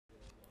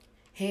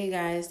Hey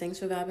guys, thanks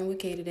for vibing with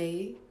Kay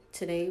today.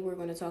 Today we're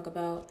going to talk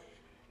about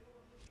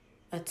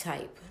a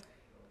type.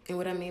 And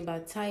what I mean by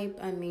type,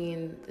 I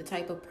mean the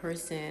type of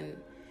person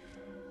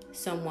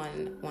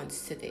someone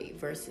wants to date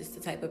versus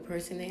the type of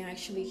person they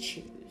actually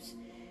choose.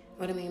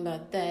 What I mean by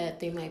that,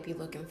 they might be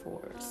looking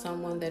for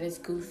someone that is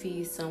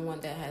goofy, someone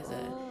that has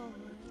a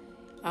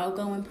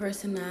outgoing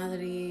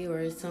personality,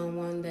 or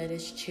someone that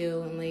is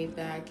chill and laid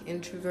back,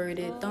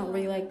 introverted, don't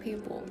really like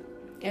people.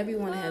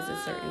 Everyone has a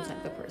certain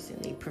type of person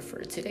they prefer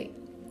to date.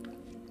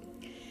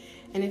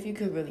 And if you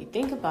could really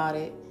think about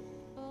it,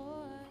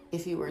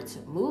 if you were to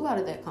move out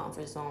of that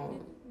comfort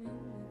zone,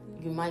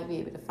 you might be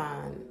able to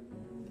find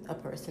a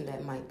person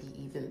that might be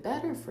even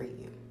better for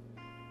you.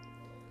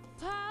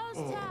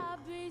 And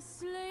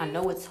I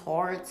know it's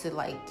hard to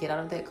get out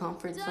of that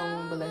comfort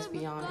zone, but let's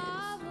be honest,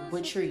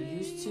 what you're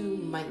used to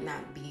might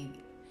not be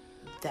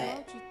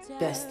that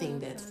best thing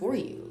that's for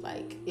you.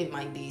 It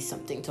might be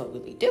something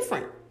totally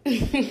different.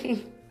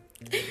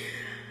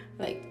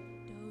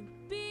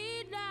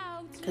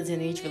 Because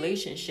in each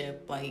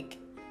relationship,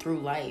 through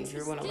life,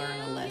 you're going to learn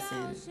a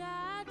lesson,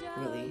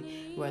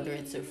 really. Whether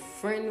it's a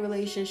friend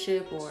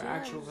relationship or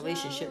actual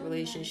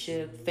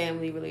relationship,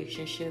 family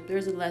relationship,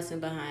 there's a lesson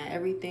behind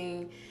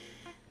everything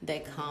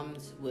that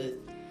comes with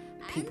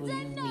people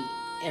you meet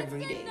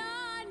every day.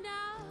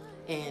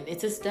 And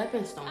it's a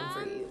stepping stone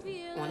for you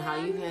on how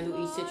you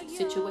handle each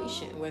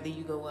situation, whether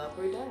you go up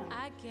or down.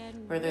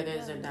 Whether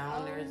there's a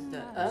down, there's the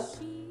up,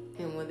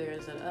 and when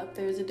there's an up,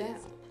 there's a down.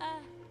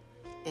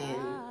 And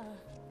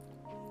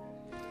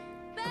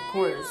of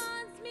course,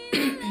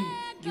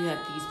 you have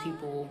these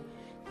people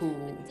who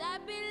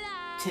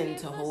tend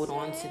to hold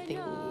on to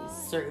things,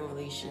 certain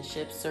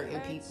relationships, certain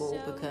people,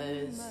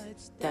 because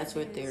that's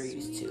what they're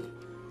used to.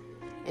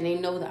 And they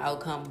know the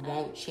outcome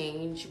won't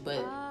change,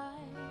 but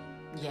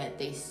yet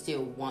they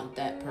still want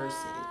that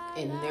person.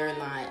 And they're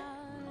not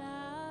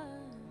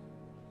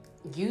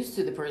used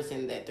to the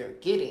person that they're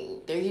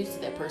getting. They're used to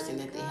that person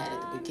that they had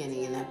at the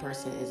beginning, and that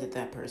person isn't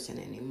that person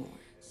anymore.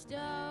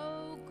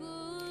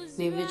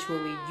 And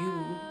eventually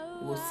you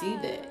will see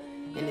that.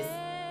 And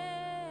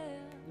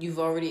you've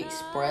already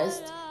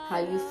expressed how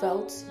you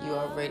felt. You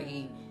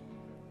already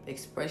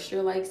expressed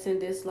your likes and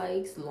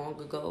dislikes long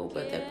ago,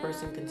 but that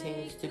person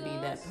continues to be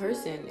that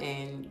person,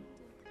 and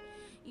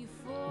you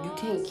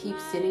can't keep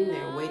sitting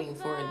there waiting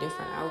for a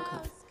different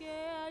outcome.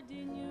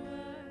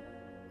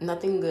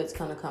 Nothing good's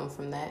gonna come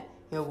from that.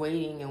 You're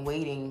waiting and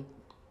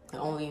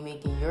only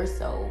making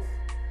yourself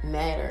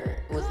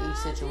matter with each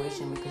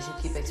situation because you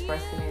keep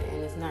expressing it,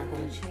 and it's not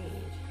going to change.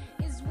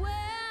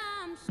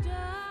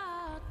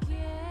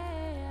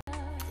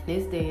 In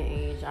this day and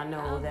age, I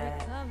know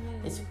that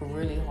it's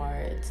really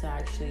hard to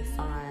actually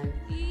find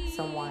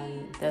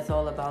someone that's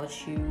all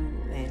about you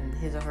and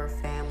his or her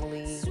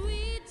family.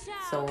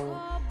 So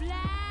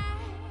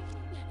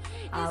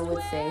I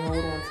would say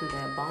hold on to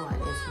that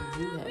bond. If you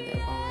do have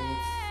that bond,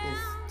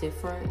 it's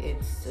different.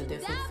 It's a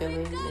different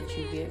feeling that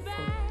you get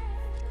from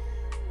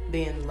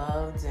being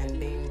loved and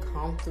being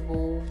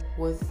comfortable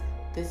with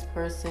this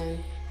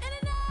person.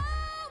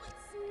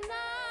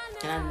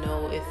 And I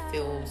know it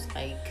feels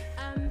like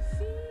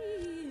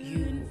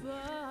you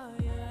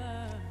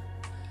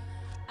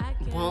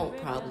won't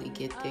probably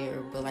get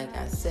there, but like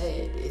I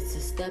said, it's a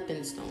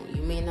stepping stone.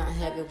 You may not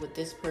have it with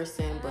this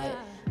person, but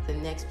the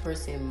next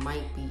person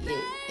might be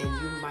it,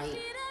 and you might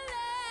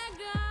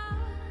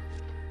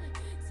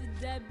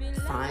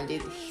find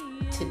it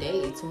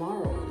today,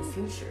 tomorrow, in the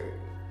future,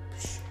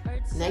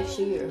 next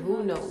year.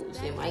 Who knows?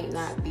 It might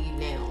not be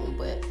now,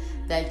 but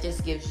that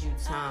just gives you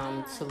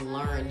time to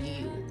learn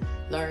you.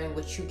 Learn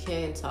what you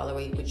can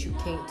tolerate, what you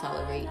can't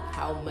tolerate,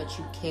 how much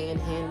you can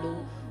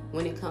handle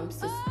when it comes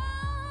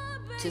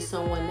to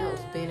someone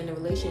else, being in a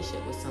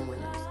relationship with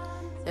someone else.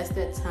 That's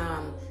that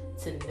time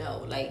to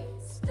know.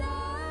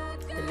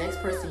 The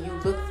next person you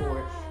look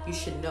for, you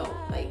should know,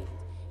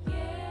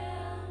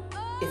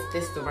 if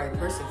this the right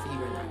person for you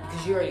or not.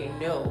 Because you already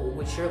know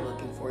what you're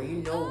looking for.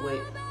 You know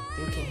what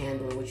you can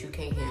handle and what you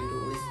can't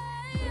handle. Is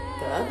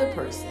the other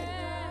person.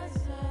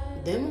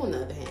 Them, on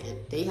the other hand,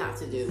 they have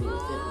to deal with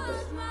them.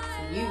 But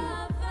for you,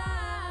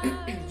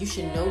 you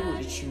should know who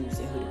to choose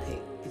and who to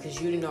pick,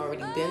 because you done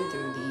already been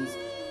through these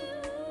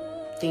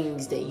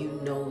things that you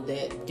know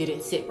that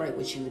didn't sit right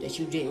with you, that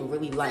you didn't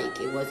really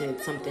like. It wasn't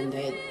something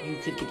that you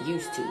could get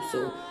used to.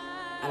 So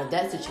out of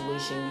that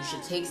situation, you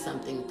should take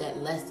something,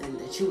 that lesson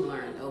that you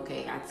learned.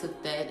 Okay, I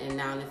took that, and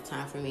now it's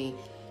time for me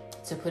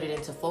to put it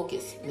into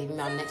focus. Maybe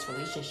my next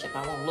relationship,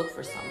 I won't look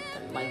for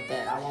something like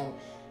that. I won't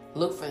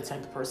look for the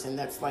type of person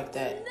that's like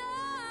that.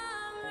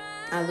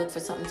 I look for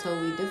something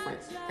totally different.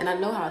 And I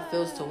know how it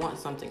feels to want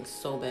something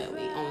so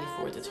badly, only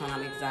for it to turn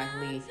out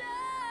exactly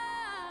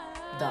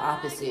the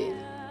opposite.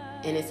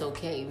 And it's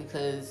okay,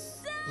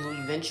 because you'll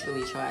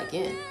eventually try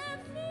again.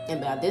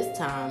 And by this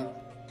time,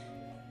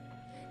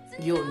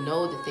 you'll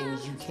know the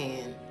things you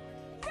can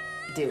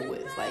deal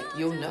with.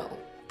 You'll know.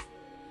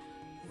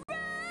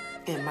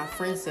 And my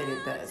friend said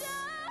it best.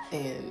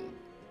 And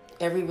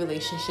every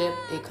relationship,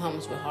 it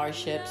comes with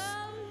hardships.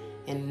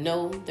 And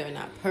no, they're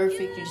not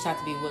perfect. You just have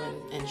to be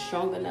willing and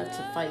strong enough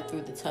to fight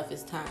through the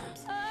toughest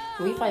times.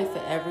 We fight for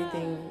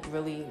everything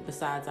really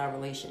besides our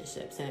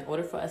relationships. And in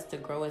order for us to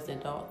grow as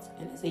adults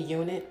and as a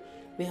unit,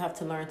 we have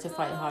to learn to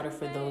fight harder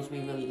for those we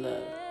really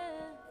love.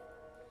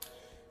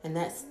 And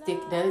that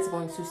is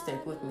going to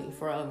stick with me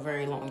for a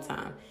very long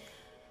time.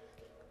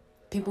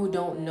 People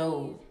don't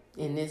know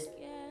in this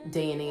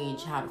day and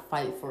age how to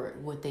fight for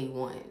what they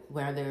want,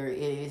 whether it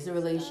is a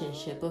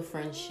relationship, a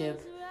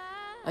friendship,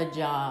 a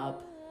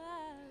job,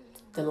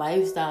 the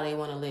lifestyle they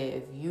want to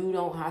live. You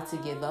don't have to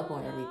give up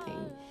on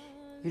everything.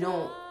 You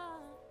don't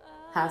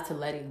have to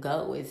let it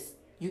go.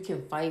 You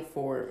can fight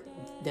for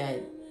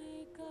that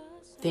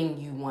thing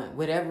you want,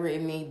 whatever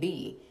it may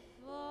be.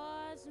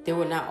 There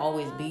will not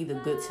always be the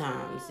good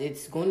times.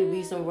 It's going to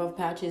be some rough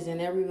patches in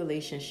every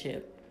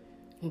relationship,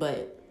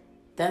 but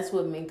that's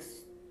what makes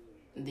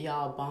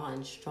y'all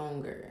bond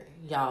stronger.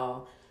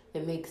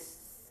 It makes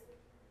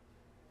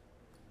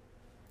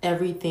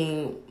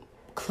everything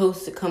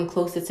come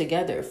closer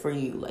together for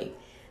you. Like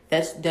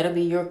that'll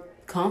be your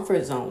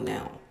comfort zone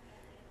now.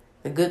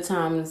 The good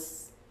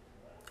times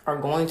are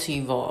going to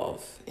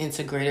evolve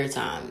into greater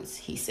times,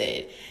 he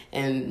said.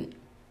 And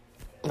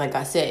like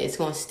I said, it's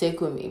going to stick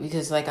with me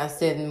because, like I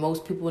said,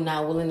 most people are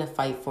not willing to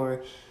fight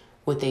for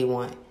what they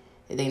want.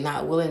 They're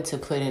not willing to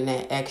put in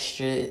that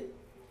extra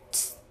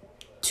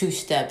 2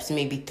 steps,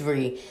 maybe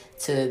 3,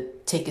 to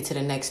take it to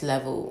the next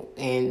level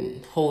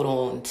and hold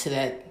on to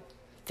that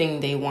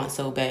thing they want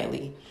so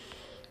badly.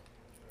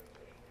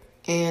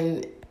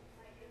 And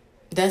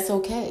that's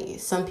okay.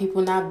 Some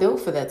people not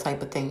built for that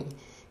type of thing.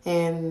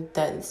 And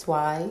that's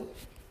why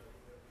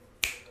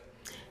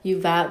you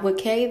vibe with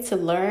Kay to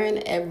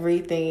learn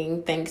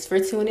everything. Thanks for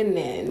tuning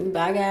in.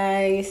 Bye,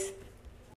 guys.